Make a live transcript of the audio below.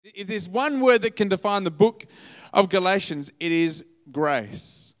If there's one word that can define the book of Galatians, it is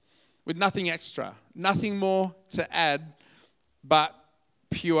grace. With nothing extra, nothing more to add but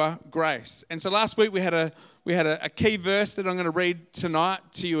pure grace. And so last week we had a key verse that I'm going to read tonight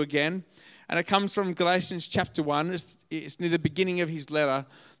to you again. And it comes from Galatians chapter 1. It's near the beginning of his letter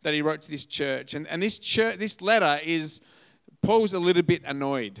that he wrote to this church. And this letter is, Paul's a little bit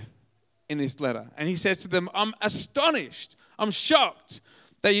annoyed in this letter. And he says to them, I'm astonished, I'm shocked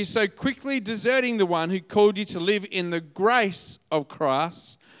that you're so quickly deserting the one who called you to live in the grace of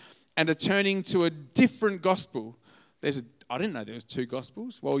Christ and are turning to a different gospel. I didn't know there was two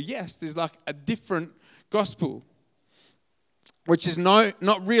gospels. Well, yes, there's like a different gospel, which is not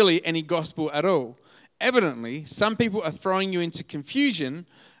really any gospel at all. Evidently, some people are throwing you into confusion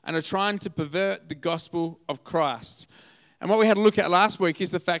and are trying to pervert the gospel of Christ. And what we had to look at last week is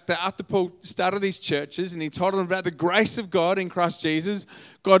the fact that after Paul started these churches and he told them about the grace of God in Christ Jesus,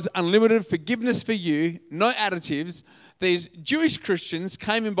 God's unlimited forgiveness for you, no additives, these Jewish Christians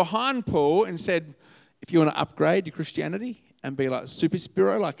came in behind Paul and said, if you want to upgrade your Christianity and be like super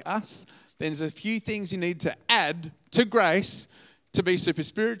spiro like us, then there's a few things you need to add to grace to be super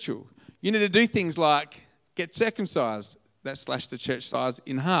spiritual. You need to do things like get circumcised. That slashed the church size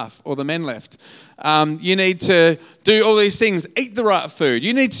in half, or the men left. You need to do all these things, eat the right food.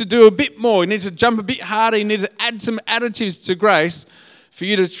 You need to do a bit more. You need to jump a bit harder. You need to add some additives to grace for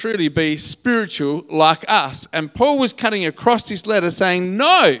you to truly be spiritual like us. And Paul was cutting across this letter saying,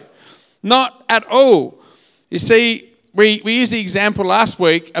 no, not at all. You see, we used the example last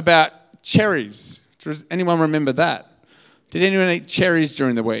week about cherries. Does anyone remember that? Did anyone eat cherries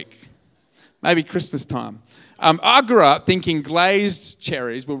during the week? Maybe Christmas time. I grew up thinking glazed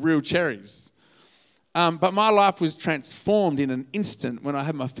cherries were real cherries. But my life was transformed in an instant when I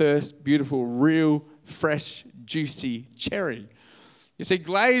had my first beautiful, real, fresh, juicy cherry. You see,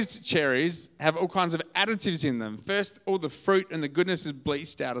 glazed cherries have all kinds of additives in them. First, all the fruit and the goodness is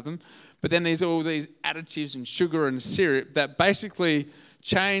bleached out of them. But then there's all these additives and sugar and syrup that basically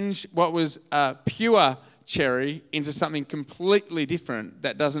change what was pure cherry into something completely different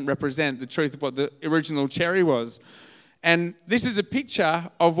that doesn't represent the truth of what the original cherry was. And this is a picture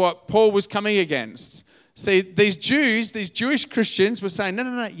of what Paul was coming against. See, these Jewish Christians were saying,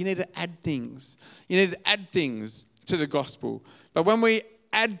 no, you need to add things. You need to add things to the gospel. But when we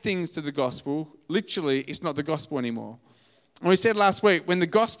add things to the gospel, literally, it's not the gospel anymore. And we said last week, when the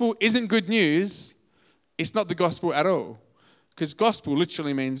gospel isn't good news, it's not the gospel at all. Because gospel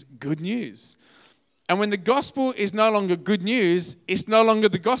literally means good news. And when the gospel is no longer good news, it's no longer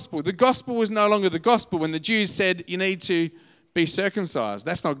the gospel. The gospel was no longer the gospel when the Jews said you need to be circumcised.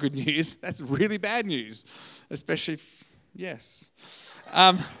 That's not good news. That's really bad news, especially yes.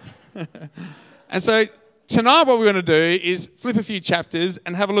 And so tonight what we're going to do is flip a few chapters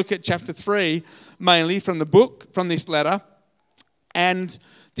and have a look at chapter 3, mainly from the book, from this letter. And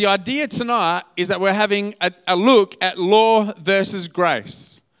the idea tonight is that we're having a look at law versus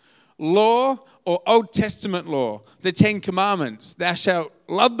grace. Law or Old Testament law, the 10 Commandments. Thou shalt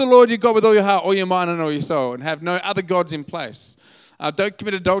love the Lord your God with all your heart, all your mind, and all your soul, and have no other gods in place. Don't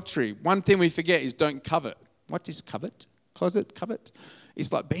commit adultery. One thing we forget is don't covet. What is covet? Covet?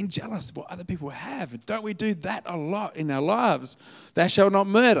 It's like being jealous of what other people have. Don't we do that a lot in our lives? Thou shalt not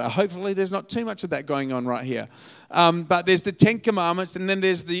murder. Hopefully there's not too much of that going on right here. But there's the 10 Commandments, and then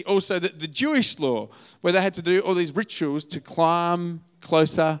there's also the Jewish law, where they had to do all these rituals to climb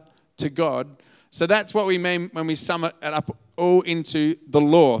closer to God. So that's what we mean when we sum it up all into the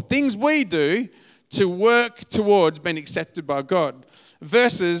law. Things we do to work towards being accepted by God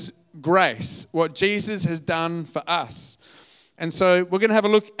versus grace, what Jesus has done for us. And so we're going to have a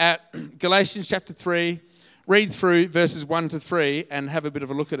look at Galatians chapter 3, read through verses 1 to 3 and have a bit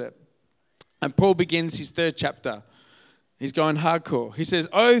of a look at it. And Paul begins his third chapter. He's going hardcore. He says,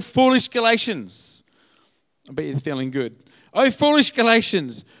 "Oh, foolish Galatians." I bet you're feeling good. "Oh, foolish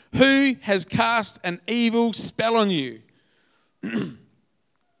Galatians, who has cast an evil spell on you?"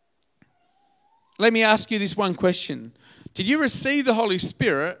 Let me ask you this one question. Did you receive the Holy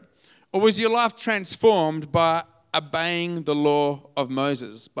Spirit, or was your life transformed by obeying the law of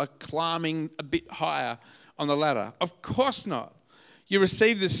Moses, by climbing a bit higher on the ladder? Of course not. You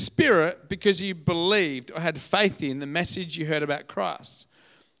received the Spirit because you believed or had faith in the message you heard about Christ.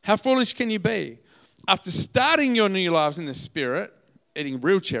 How foolish can you be? After starting your new lives in the Spirit, eating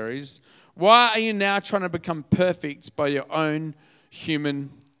real cherries, why are you now trying to become perfect by your own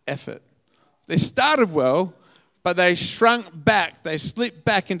human effort? They started well, but they shrunk back. They slipped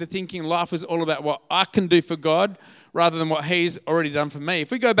back into thinking life was all about what I can do for God rather than what He's already done for me.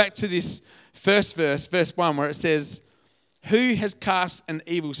 If we go back to this first verse 1, where it says, who has cast an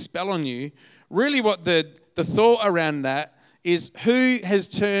evil spell on you, really what the thought around that is who's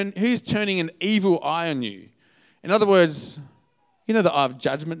turning an evil eye on you. In other words, you know the eye of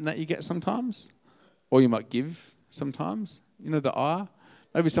judgment that you get sometimes? Or you might give sometimes. You know the eye?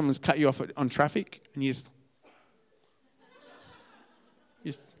 Maybe someone's cut you off on traffic and you're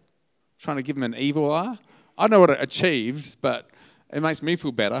just trying to give them an evil eye. I know what it achieves, but it makes me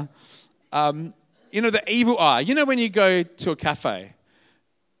feel better. You know the evil eye. You know when you go to a cafe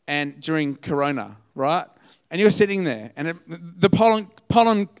and during Corona, right? And you're sitting there and the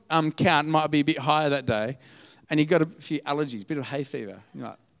pollen count might be a bit higher that day and you've got a few allergies, a bit of hay fever.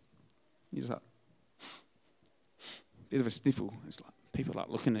 You're just like, bit of a sniffle. It's like people are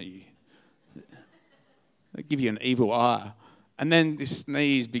looking at you. They give you an evil eye. And then this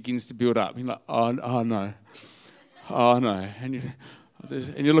sneeze begins to build up. You're like, oh no. Oh no. And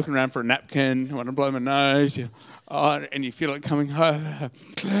you're looking around for a napkin. I want to blow my nose. And you feel it coming.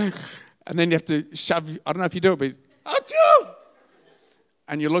 And then you have to shove, I don't know if you do it, but achoo!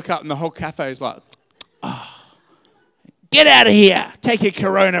 And you look up and the whole cafe is like, get out of here. Take your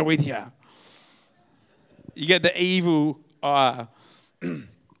Corona with you. You get the evil eye. You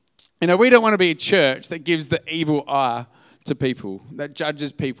know, we don't want to be a church that gives the evil eye to people, that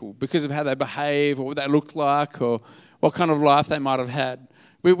judges people because of how they behave or what they look like or what kind of life they might have had.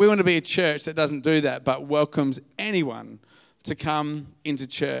 We want to be a church that doesn't do that but welcomes anyone to come into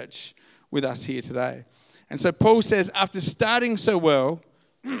church with us here today. And so Paul says, after starting so well,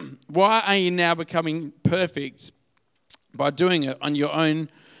 why are you now becoming perfect by doing it on your own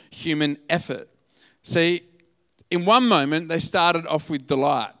human effort? See, in one moment, they started off with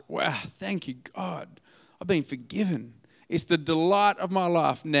delight. Wow, thank you, God. I've been forgiven. It's the delight of my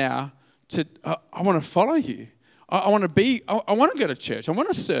life now I want to follow you. I want to go to church. I want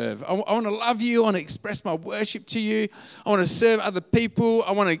to serve. I want to love you. I want to express my worship to you. I want to serve other people.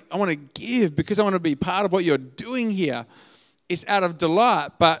 I want to give because I want to be part of what you're doing here. It's out of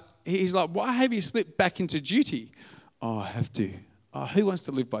delight. But he's like, why have you slipped back into duty? Oh, I have to. Oh, who wants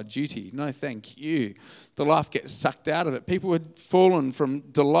to live by duty? No, thank you. The life gets sucked out of it. People had fallen from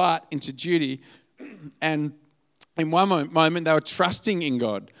delight into duty. And in one moment, they were trusting in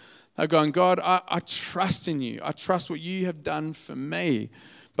God. They're going, God, I trust in you. I trust what you have done for me.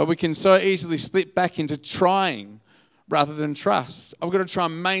 But we can so easily slip back into trying rather than trust. I've got to try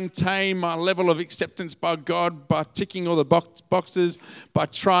and maintain my level of acceptance by God by ticking all the boxes, by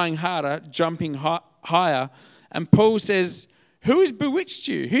trying harder, jumping higher. And Paul says, who has bewitched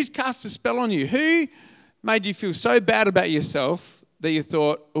you? Who's cast a spell on you? Who made you feel so bad about yourself that you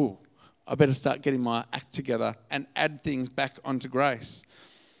thought, oh, I better start getting my act together and add things back onto grace?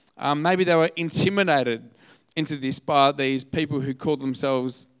 Maybe they were intimidated into this by these people who called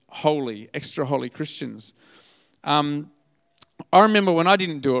themselves holy, extra holy Christians. I remember when I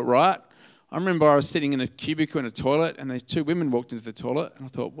didn't do it right. I remember I was sitting in a cubicle in a toilet and these two women walked into the toilet and I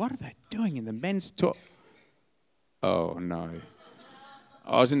thought, what are they doing in the men's toilet? Oh, no.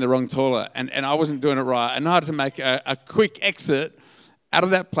 I was in the wrong toilet and I wasn't doing it right. And I had to make a quick exit out of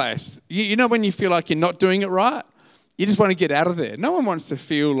that place. You know when you feel like you're not doing it right? You just want to get out of there. No one wants to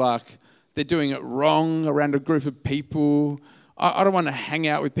feel like they're doing it wrong around a group of people. I don't want to hang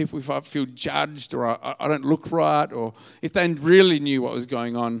out with people if I feel judged or I don't look right or if they really knew what was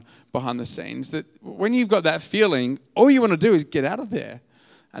going on behind the scenes. That when you've got that feeling, all you want to do is get out of there.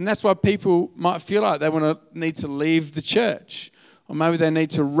 And that's why people might feel like they need to leave the church. Or maybe they need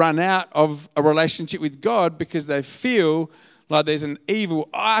to run out of a relationship with God because they feel like there's an evil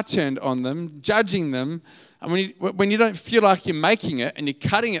eye turned on them, judging them. And when you don't feel like you're making it and you're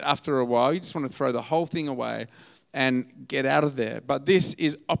cutting it after a while, you just want to throw the whole thing away and get out of there. But this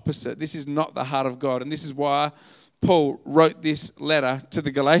is opposite. This is not the heart of God. And this is why Paul wrote this letter to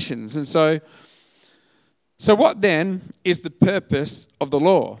the Galatians. And so what then is the purpose of the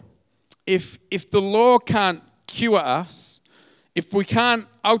law? If the law can't cure us, if we can't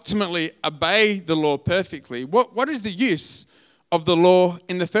ultimately obey the law perfectly, what is the use of the law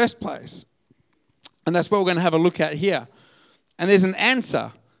in the first place? And that's what we're going to have a look at here. And there's an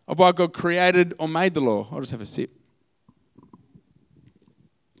answer of why God created or made the law. I'll just have a sip.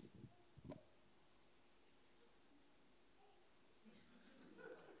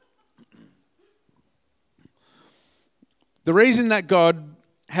 The reason that God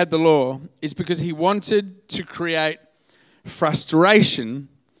had the law is because he wanted to create frustration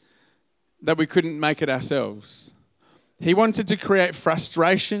that we couldn't make it ourselves. He wanted to create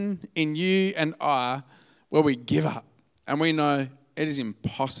frustration in you and I where we give up and we know it is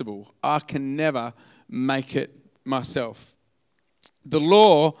impossible. I can never make it myself. The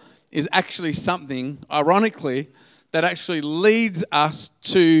law is actually something, ironically, that actually leads us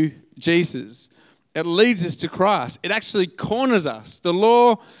to Jesus. It leads us to Christ. It actually corners us. The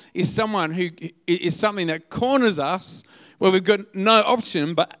law is something that corners us where we've got no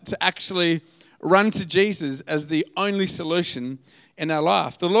option but to actually run to Jesus as the only solution in our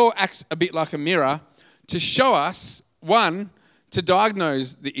life. The law acts a bit like a mirror to show us, one, to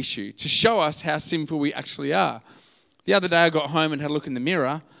diagnose the issue, to show us how sinful we actually are. The other day I got home and had a look in the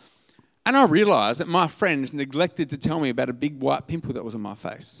mirror, and I realised that my friends neglected to tell me about a big white pimple that was on my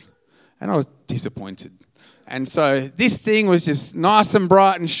face. And I was disappointed. And so this thing was just nice and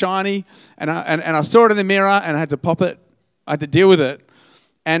bright and shiny, and I saw it in the mirror, and I had to pop it. I had to deal with it.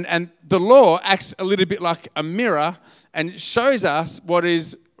 And the law acts a little bit like a mirror and shows us what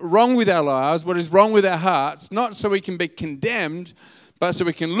is wrong with our lives, what is wrong with our hearts, not so we can be condemned, but so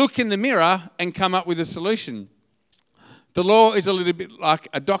we can look in the mirror and come up with a solution. The law is a little bit like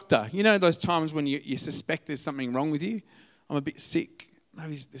a doctor. You know those times when you suspect there's something wrong with you? I'm a bit sick.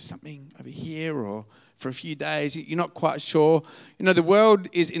 Maybe there's something over here, or for a few days, you're not quite sure. You know, the world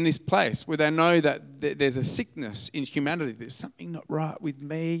is in this place where they know that there's a sickness in humanity. There's something not right with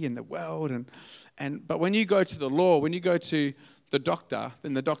me and the world. But when you go to the law, when you go to the doctor,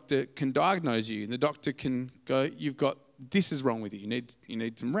 then the doctor can diagnose you. And the doctor can go, this is wrong with you. You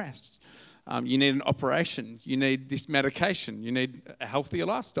need some rest. You need an operation. You need this medication. You need a healthier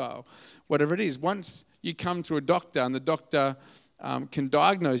lifestyle. Whatever it is. Once you come to a doctor and the doctor can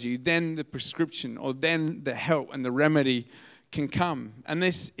diagnose you, then the prescription or then the help and the remedy can come. And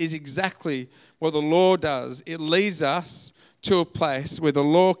this is exactly what the law does. It leads us to a place where the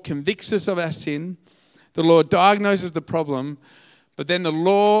law convicts us of our sin, the law diagnoses the problem, but then the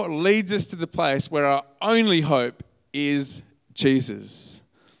law leads us to the place where our only hope is Jesus,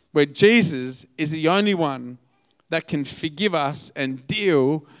 where Jesus is the only one that can forgive us and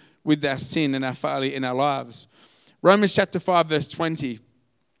deal with our sin and our failure in our lives. Romans chapter 5, verse 20,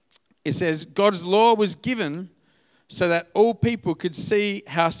 it says, God's law was given so that all people could see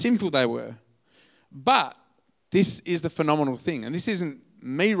how sinful they were. But this is the phenomenal thing, and this isn't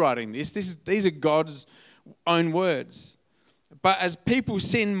me writing this. These are God's own words. But as people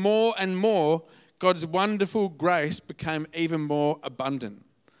sin more and more, God's wonderful grace became even more abundant.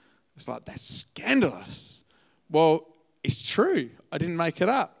 It's like, that's scandalous. Well, it's true. I didn't make it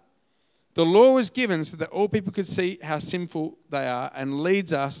up. The law was given so that all people could see how sinful they are and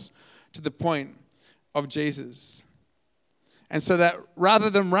leads us to the point of Jesus. And so that rather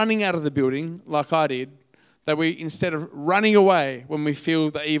than running out of the building like I did, that we, instead of running away when we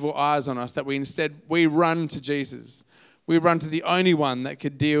feel the evil eyes on us, that we run to Jesus. We run to the only one that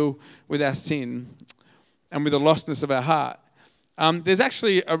could deal with our sin and with the lostness of our heart. There's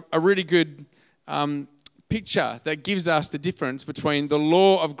actually a really good picture that gives us the difference between the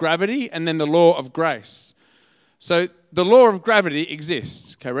law of gravity and then the law of grace. So the law of gravity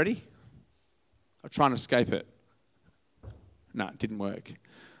exists. Okay, ready? I'll try and escape it. No, it didn't work.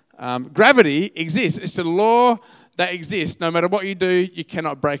 Gravity exists. It's a law that exists. No matter what you do, you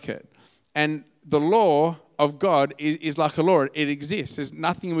cannot break it. And the law of God is like a law. It exists. There's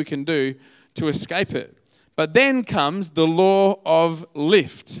nothing we can do to escape it. But then comes the law of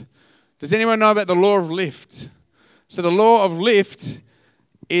lift. Does anyone know about the law of lift? So the law of lift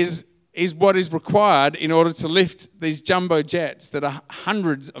is what is required in order to lift these jumbo jets that are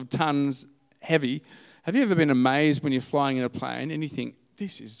hundreds of tons heavy. Have you ever been amazed when you're flying in a plane and you think,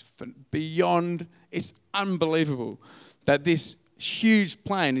 this is beyond, it's unbelievable that this huge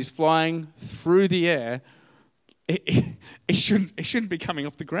plane is flying through the air. It shouldn't be coming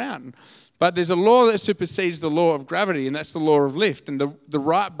off the ground. But there's a law that supersedes the law of gravity, and that's the law of lift. And the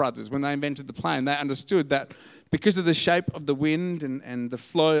Wright brothers, when they invented the plane, they understood that because of the shape of the wind and the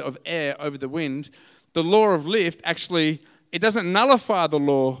flow of air over the wind, the law of lift actually, it doesn't nullify the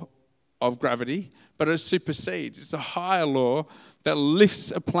law of gravity, but it supersedes. It's a higher law that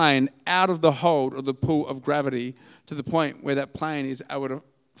lifts a plane out of the hold or the pull of gravity to the point where that plane is able to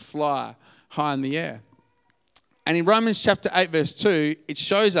fly high in the air. And in Romans chapter 8, verse 2, it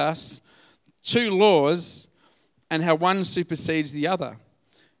shows us two laws and how one supersedes the other.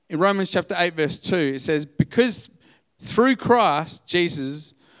 In Romans chapter 8, verse 2, it says, because through Christ,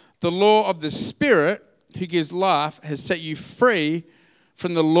 Jesus, the law of the Spirit who gives life has set you free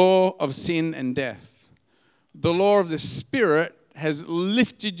from the law of sin and death. The law of the Spirit has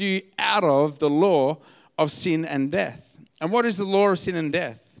lifted you out of the law of sin and death. And what is the law of sin and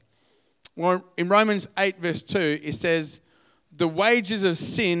death? Well, in Romans 8, verse 2, it says, the wages of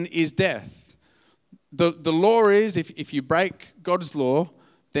sin is death. The law is, if you break God's law,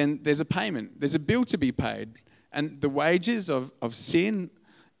 then there's a payment. There's a bill to be paid. And the wages of sin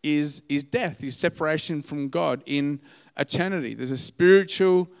is death, is separation from God in eternity. There's a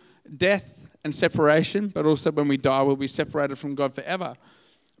spiritual death and separation, but also when we die, we'll be separated from God forever.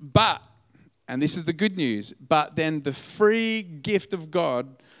 But, and this is the good news, but then the free gift of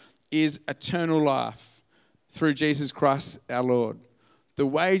God is eternal life through Jesus Christ our Lord. The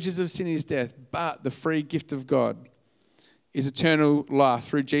wages of sin is death, but the free gift of God is eternal life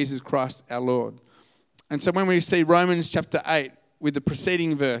through Jesus Christ our Lord. And so when we see Romans chapter 8 with the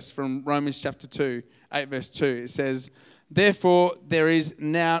preceding verse from Romans chapter 2, 8 verse 2, it says, "Therefore there is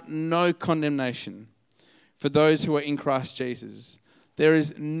now no condemnation for those who are in Christ Jesus. There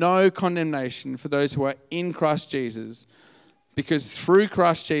is no condemnation for those who are in Christ Jesus, because through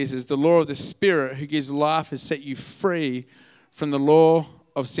Christ Jesus, the law of the Spirit who gives life has set you free from the law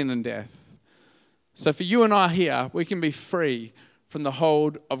of sin and death." So for you and I here, we can be free from the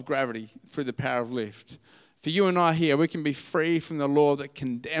hold of gravity through the power of lift. For you and I here, we can be free from the law that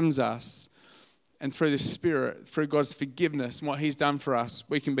condemns us. And through the Spirit, through God's forgiveness and what He's done for us,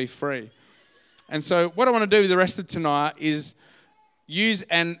 we can be free. And so what I want to do the rest of tonight is use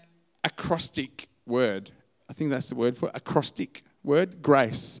an acrostic word. I think that's the word for it, acrostic word,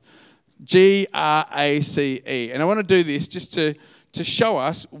 grace. G.R.A.C.E. And I want to do this just to show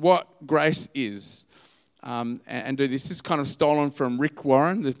us what grace is. And do this. This is kind of stolen from Rick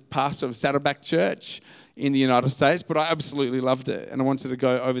Warren, the pastor of Saddleback Church in the United States, but I absolutely loved it, and I wanted to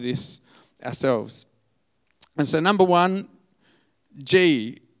go over this ourselves. And so number one,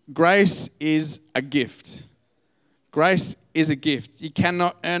 G, grace is a gift. Grace is a gift. You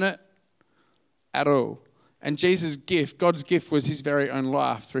cannot earn it at all. And Jesus' gift, God's gift, was His very own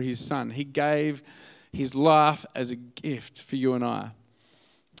life through His Son. He gave His life as a gift for you and I.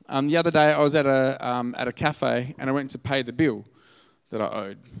 The other day I was at a cafe and I went to pay the bill that I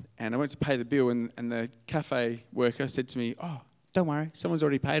owed. And I went to pay the bill and the cafe worker said to me, "Oh, don't worry, someone's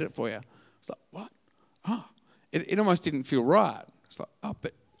already paid it for you." I was like, "What? Oh." It almost didn't feel right. It's like, "Oh,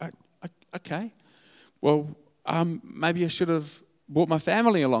 but okay. Well, maybe I should have brought my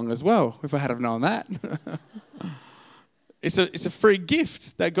family along as well if I had have known that." It's a free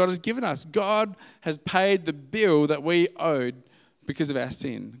gift that God has given us. God has paid the bill that we owed because of our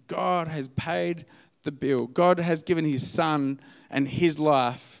sin. God has paid the bill. God has given His Son and His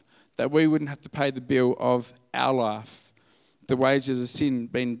life that we wouldn't have to pay the bill of our life. The wages of sin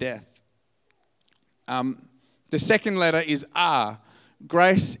being death. The second letter is R.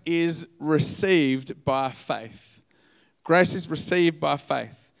 Grace is received by faith. Grace is received by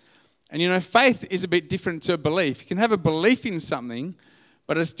faith. And you know, faith is a bit different to a belief. You can have a belief in something,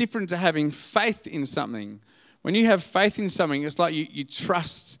 but it's different to having faith in something. When you have faith in something, it's like you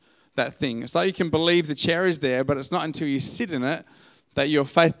trust that thing. It's like you can believe the chair is there, but it's not until you sit in it that your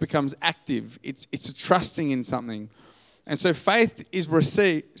faith becomes active. It's a trusting in something. And so faith is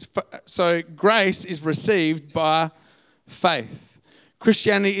received. So grace is received by faith.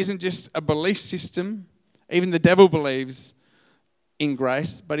 Christianity isn't just a belief system. Even the devil believes in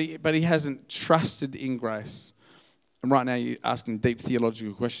grace, but he hasn't trusted in grace. And right now you're asking deep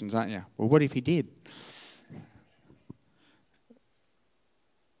theological questions, aren't you? Well, what if he did?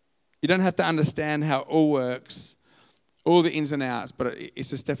 You don't have to understand how it all works, all the ins and outs, but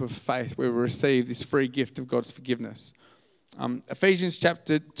it's a step of faith where we receive this free gift of God's forgiveness. Ephesians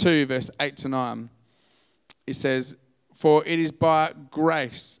chapter 2, verse 8 to 9, it says, "For it is by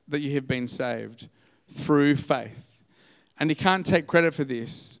grace that you have been saved, through faith. And you can't take credit for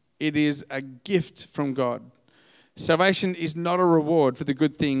this. It is a gift from God. Salvation is not a reward for the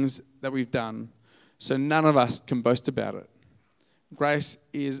good things that we've done, so none of us can boast about it. Grace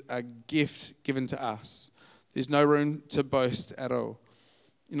is a gift given to us. There's no room to boast at all."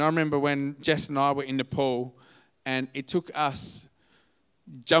 You know, I remember when Jess and I were in Nepal, and it took us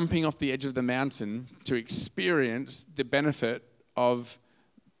jumping off the edge of the mountain to experience the benefit of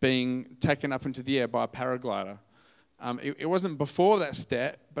being taken up into the air by a paraglider. It wasn't before that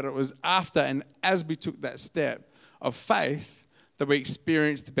step, but it was after and as we took that step of faith that we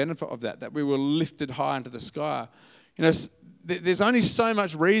experienced the benefit of that we were lifted high into the sky. You know, there's only so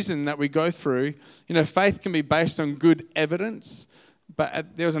much reason that we go through. You know, faith can be based on good evidence,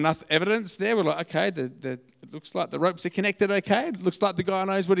 but there was enough evidence there. We're like, okay, it looks like the ropes are connected okay. It looks like the guy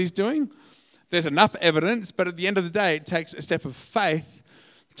knows what he's doing. There's enough evidence, but at the end of the day, it takes a step of faith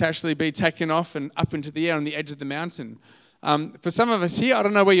to actually be taken off and up into the air on the edge of the mountain. For some of us here, I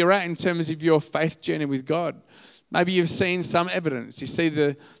don't know where you're at in terms of your faith journey with God. Maybe you've seen some evidence. You see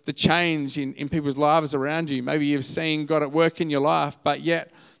the change in people's lives around you. Maybe you've seen God at work in your life, but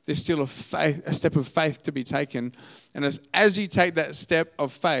yet there's still a step of faith to be taken. And as you take that step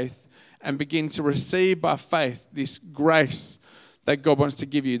of faith and begin to receive by faith this grace that God wants to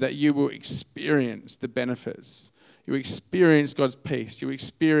give you, that you will experience the benefits. You experience God's peace. You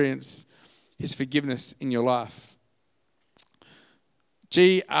experience his forgiveness in your life.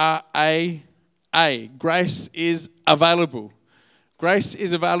 G.R.A.C.E. Grace is available. Grace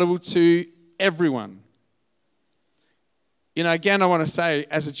is available to everyone. You know, again, I want to say,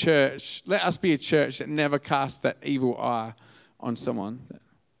 as a church, let us be a church that never casts that evil eye on someone.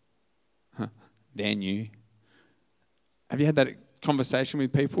 Damn you. Have you had that conversation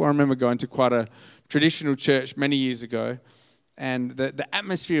with people? I remember going to quite a traditional church many years ago, and the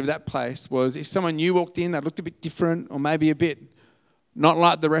atmosphere of that place was, if someone new walked in that looked a bit different or maybe a bit not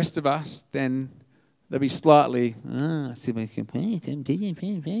like the rest of us, then they'd be slightly, it's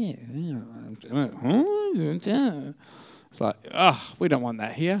like, we don't want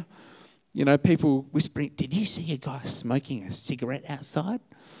that here. You know, people whispering, did you see a guy smoking a cigarette outside?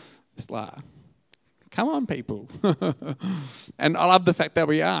 It's like, come on, people. And I love the fact that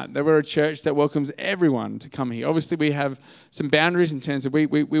we aren't. That we're a church that welcomes everyone to come here. Obviously, we have some boundaries in terms of we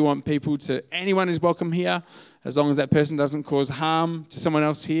want people to, anyone is welcome here, as long as that person doesn't cause harm to someone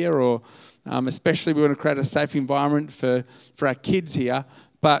else here, or especially we want to create a safe environment for our kids here.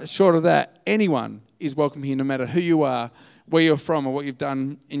 But short of that, anyone is welcome here, no matter who you are, where you're from, or what you've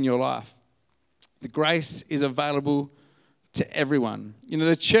done in your life. The grace is available to everyone. You know,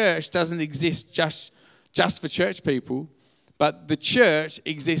 the church doesn't exist just for church people, but the church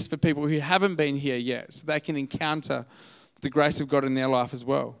exists for people who haven't been here yet, so they can encounter the grace of God in their life as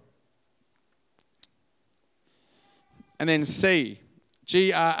well. And then C,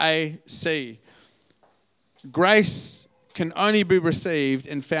 G.R.A.C.E. Grace can only be received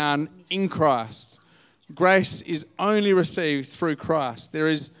and found in Christ. Grace is only received through Christ. There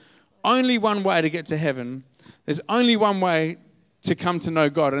is only one way to get to heaven. There's only one way to come to know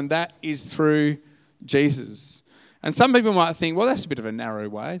God, and that is through Jesus. And some people might think, well, that's a bit of a narrow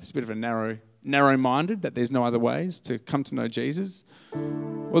way. That's a bit of a narrow-minded, that there's no other ways to come to know Jesus.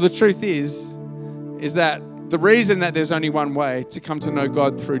 Well, the truth is that the reason that there's only one way to come to know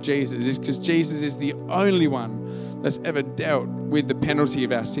God through Jesus is because Jesus is the only one that's ever dealt with the penalty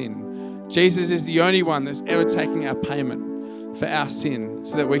of our sin. Jesus is the only one that's ever taken our payment for our sin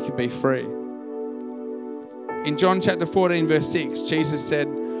so that we could be free. In John chapter 14, verse 6, Jesus said,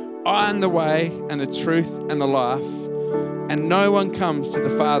 I am the way and the truth and the life, and no one comes to the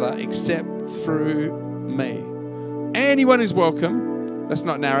Father except through me. Anyone is welcome. That's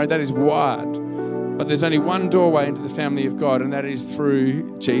not narrow, that is wide. But there's only one doorway into the family of God, and that is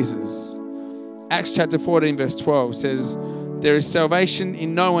through Jesus. Acts chapter 14, verse 12 says, there is salvation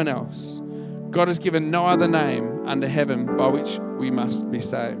in no one else. God has given no other name under heaven by which we must be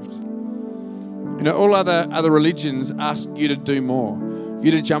saved. You know, all other religions ask you to do more.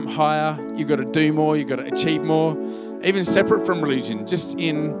 You to jump higher, you've got to do more, you've got to achieve more. Even separate from religion, just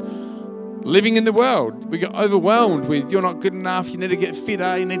in living in the world, we get overwhelmed with you're not good enough, you need to get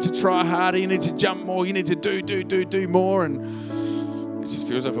fitter, you need to try harder, you need to jump more, you need to do more, and it just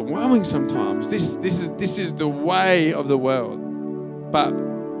feels overwhelming sometimes. This is the way of the world.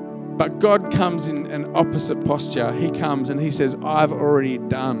 But God comes in an opposite posture. He comes and he says, I've already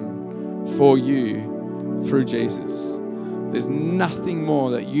done for you through Jesus. There's nothing more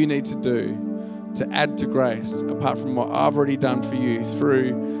that you need to do to add to grace apart from what I've already done for you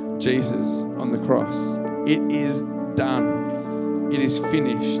through Jesus on the cross. It is done. It is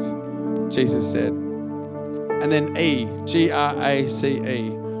finished, Jesus said. And then E,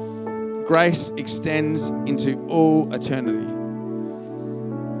 G.R.A.C.E. Grace extends into all eternity.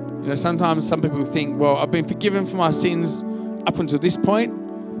 You know, sometimes some people think, well, I've been forgiven for my sins up until this point.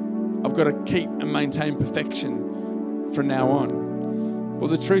 I've got to keep and maintain perfection from now on. Well,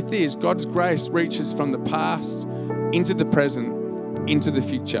 the truth is, God's grace reaches from the past into the present, into the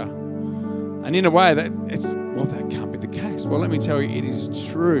future. And in a way, that can't be the case. Well, let me tell you, it is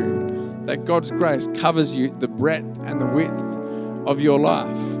true that God's grace covers you the breadth and the width of your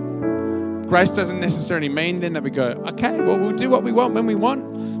life. Grace doesn't necessarily mean then that we go, okay, well, we'll do what we want when we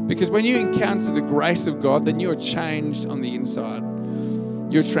want. Because when you encounter the grace of God, then you're changed on the inside.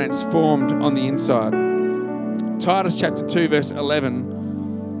 You're transformed on the inside. Titus chapter 2, verse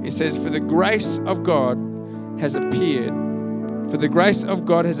 11, it says, For the grace of God has appeared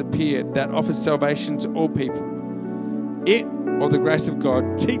that offers salvation to all people. It, or the grace of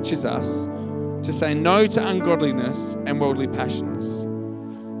God, teaches us to say no to ungodliness and worldly passions,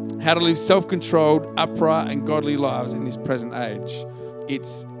 how to live self-controlled, upright, and godly lives in this present age.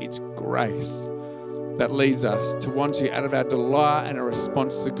 It's grace that leads us to want to, out of our delight and a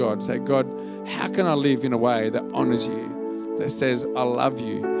response to God, say, God, how can I live in a way that honors you, that says, I love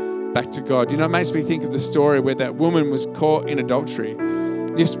you, back to God. You know, it makes me think of the story where that woman was caught in adultery.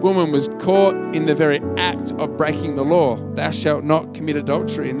 This woman was caught in the very act of breaking the law. Thou shalt not commit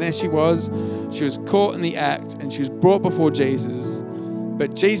adultery. And there she was caught in the act, and she was brought before Jesus.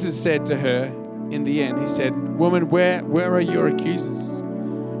 But Jesus said to her in the end, he said, woman, where are your accusers?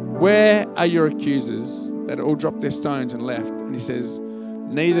 Where are your accusers that all dropped their stones and left? And he says,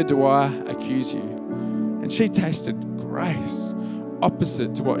 neither do I accuse you. And she tasted grace,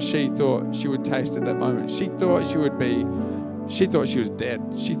 opposite to what she thought she would taste at that moment. She thought she was dead.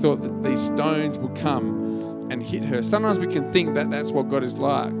 She thought that these stones would come and hit her. Sometimes we can think that that's what God is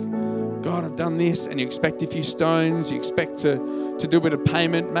like. God, I've done this, and you expect a few stones, you expect to do a bit of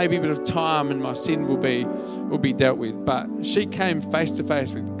payment, maybe a bit of time, and my sin will be dealt with. But she came face to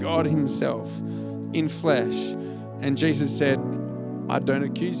face with God himself in flesh, and Jesus said, I don't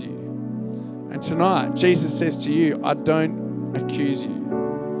accuse you. And tonight, Jesus says to you, I don't accuse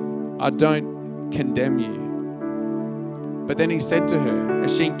you. I don't condemn you. But then he said to her,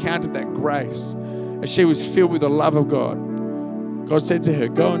 as she encountered that grace, as she was filled with the love of God, God said to her,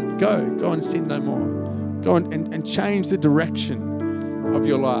 go and sin no more. Go and change the direction of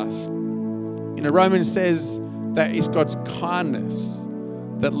your life. You know, Romans says that it's God's kindness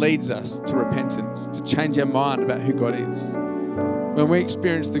that leads us to repentance, to change our mind about who God is. When we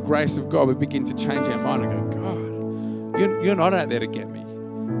experience the grace of God, we begin to change our mind and go, God, you're not out there to get me.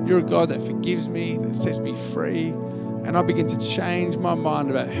 You're a God that forgives me, that sets me free. And I begin to change my mind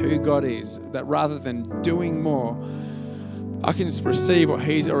about who God is, that rather than doing more, I can just receive what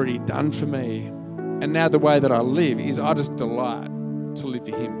he's already done for me. And now the way that I live is I just delight to live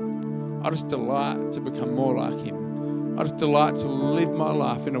for him. I just delight to become more like him. I just delight to live my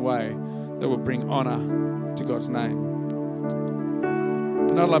life in a way that will bring honor to God's name.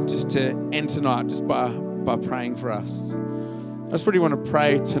 And I'd love just to end tonight just by praying for us. I just really want to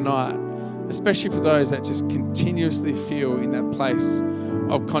pray tonight, especially for those that just continuously feel in that place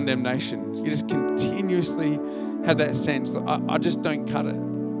of condemnation. You just continuously have that sense that I just don't cut it.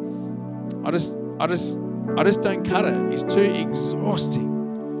 I just don't cut it. It's too exhausting.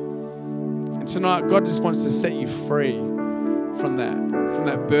 And tonight, God just wants to set you free from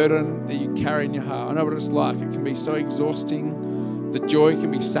that burden that you carry in your heart. I know what it's like. It can be so exhausting. The joy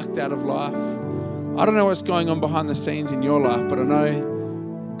can be sucked out of life. I don't know what's going on behind the scenes in your life, but I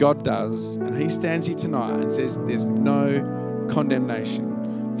know God does. And he stands here tonight and says there's no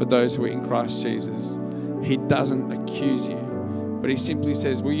condemnation for those who are in Christ Jesus. He doesn't accuse you, but he simply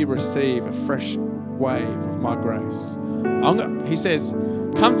says, will you receive a fresh wave of my grace? He says,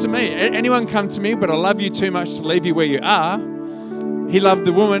 come to me. Anyone come to me, but I love you too much to leave you where you are. He loved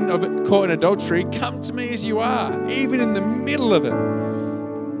the woman caught in adultery. Come to me as you are, even in the middle of it.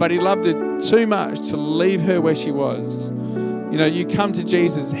 But he loved her too much to leave her where she was. You know, you come to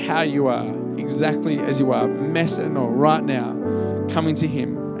Jesus how you are, exactly as you are, mess and all, right now, coming to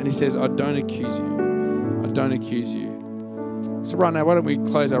him. And he says, I don't accuse you. I don't accuse you. So right now, why don't we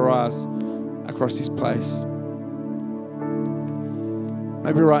close our eyes across this place?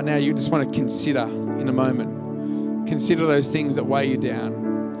 Maybe right now you just want to consider in a moment. Consider those things that weigh you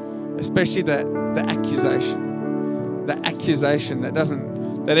down, especially the accusation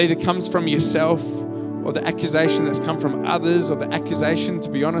that either comes from yourself, or the accusation that's come from others, or the accusation, to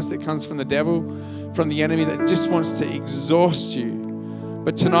be honest, that comes from the devil, from the enemy, that just wants to exhaust you.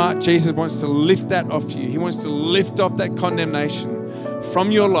 But tonight, Jesus wants to lift that off you. He wants to lift off that condemnation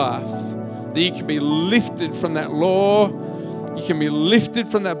from your life, that you can be lifted from that law, you can be lifted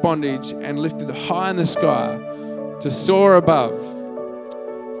from that bondage and lifted high in the sky to soar above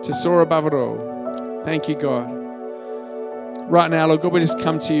it all. Thank you, God. Right now, Lord God, we just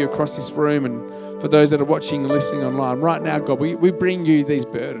come to you across this room, and for those that are watching and listening online, right now, God, we bring you these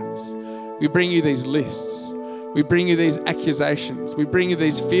burdens. We bring you these lists. We bring you these accusations. We bring you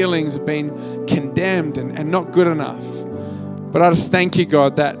these feelings of being condemned and not good enough. But I just thank you,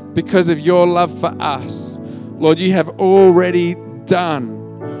 God, that because of your love for us, Lord, you have already done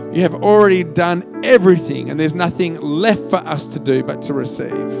everything, and there's nothing left for us to do but to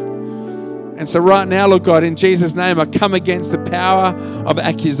receive. And so right now, Lord God, in Jesus' name, I come against the power of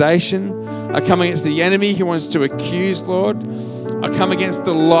accusation. I come against the enemy who wants to accuse, Lord. I come against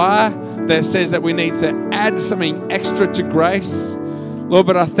the lie that says that we need to add something extra to grace. Lord,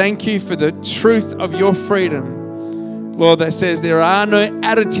 but I thank you for the truth of your freedom, Lord, that says there are no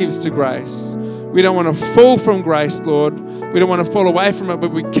additives to grace. We don't want to fall from grace, Lord. We don't want to fall away from it, but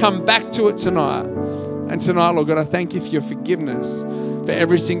we come back to it tonight. And tonight, Lord God, I thank you for your forgiveness for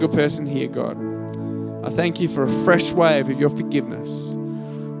every single person here, God. I thank you for a fresh wave of your forgiveness.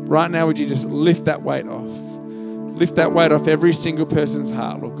 Right now, would you just lift that weight off? Lift that weight off every single person's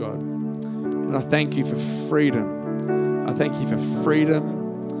heart, Lord God. And I thank you for freedom. I thank you for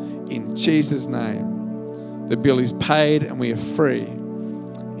freedom in Jesus' name. The bill is paid and we are free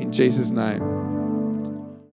in Jesus' name.